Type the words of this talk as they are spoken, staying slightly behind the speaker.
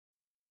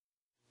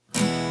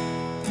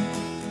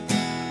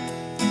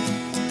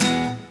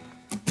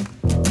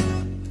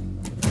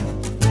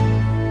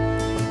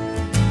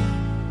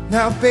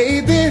Now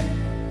baby,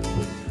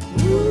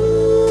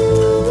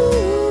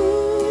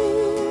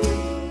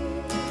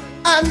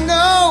 I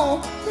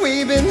know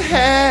we've been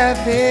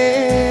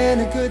having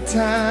a good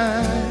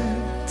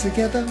time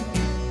together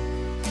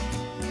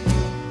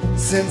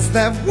since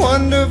that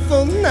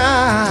wonderful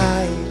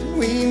night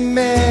we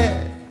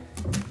met.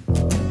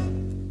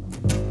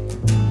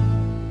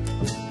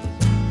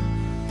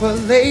 But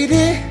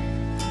lady,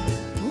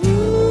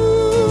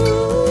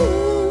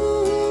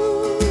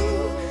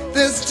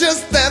 there's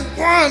just that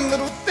one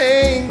little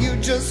thing you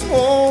just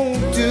won't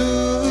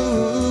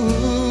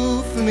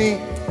do for me.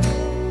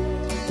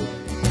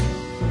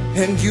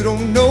 And you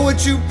don't know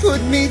what you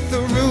put me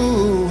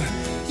through.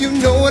 You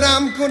know what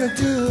I'm gonna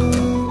do.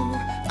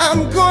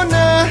 I'm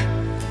gonna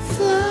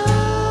fly.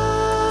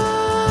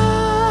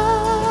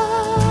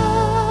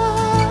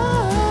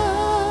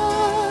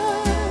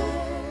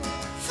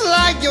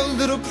 Fly your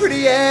little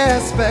pretty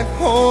ass back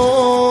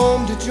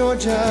home to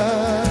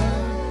Georgia.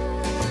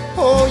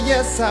 Oh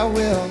yes I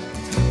will.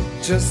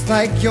 Just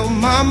like your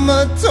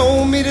mama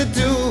told me to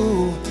do.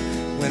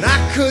 When I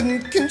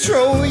couldn't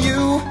control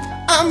you,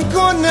 I'm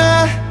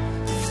gonna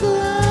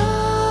fly.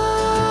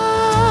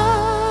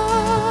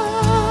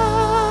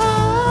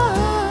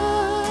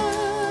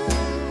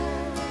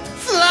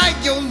 Fly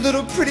your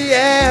little pretty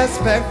ass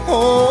back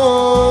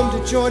home to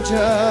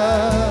Georgia.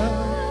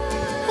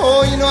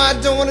 Oh, you know I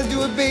don't want to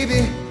do it,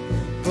 baby,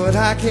 but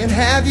I can't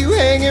have you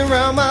hanging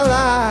around my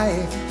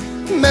life,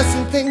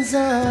 messing things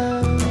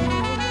up.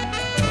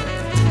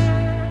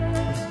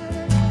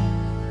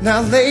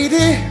 Now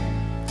lady,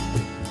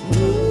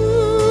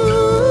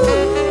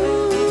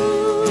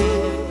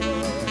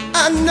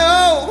 I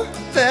know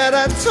that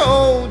I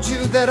told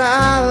you that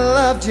I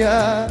loved you,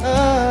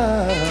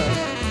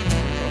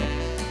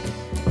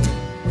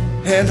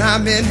 and I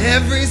meant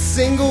every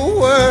single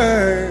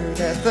word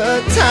at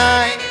the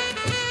time.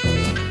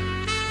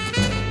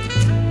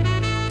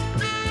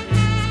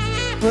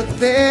 But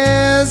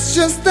there's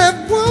just that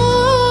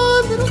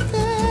one little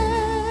thing,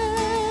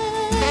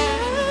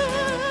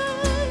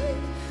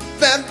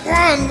 that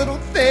one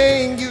little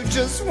thing you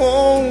just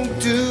won't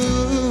do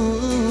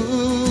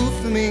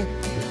for me.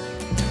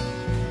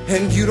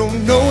 And you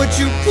don't know what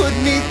you put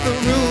me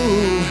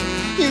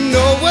through. You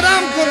know what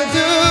I'm gonna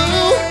do.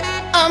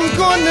 I'm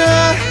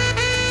gonna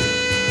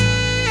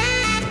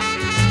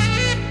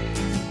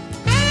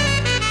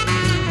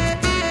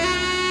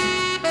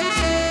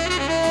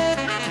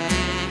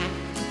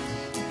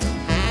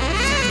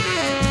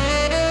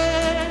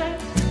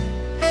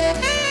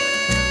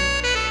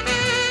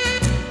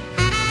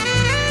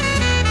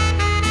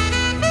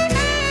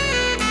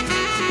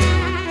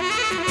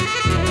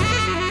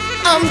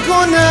I'm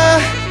gonna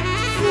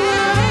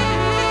fly.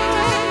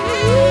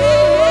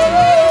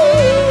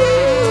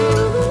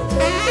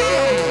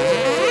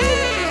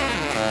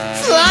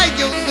 Fly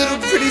your little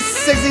pretty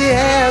sexy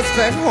ass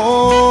back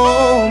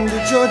home to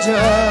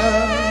Georgia.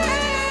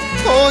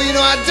 Oh, you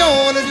know I don't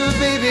wanna do it,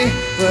 baby,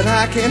 but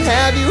I can't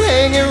have you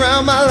hanging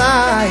around my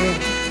life,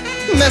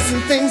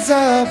 messing things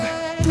up.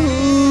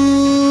 Ooh.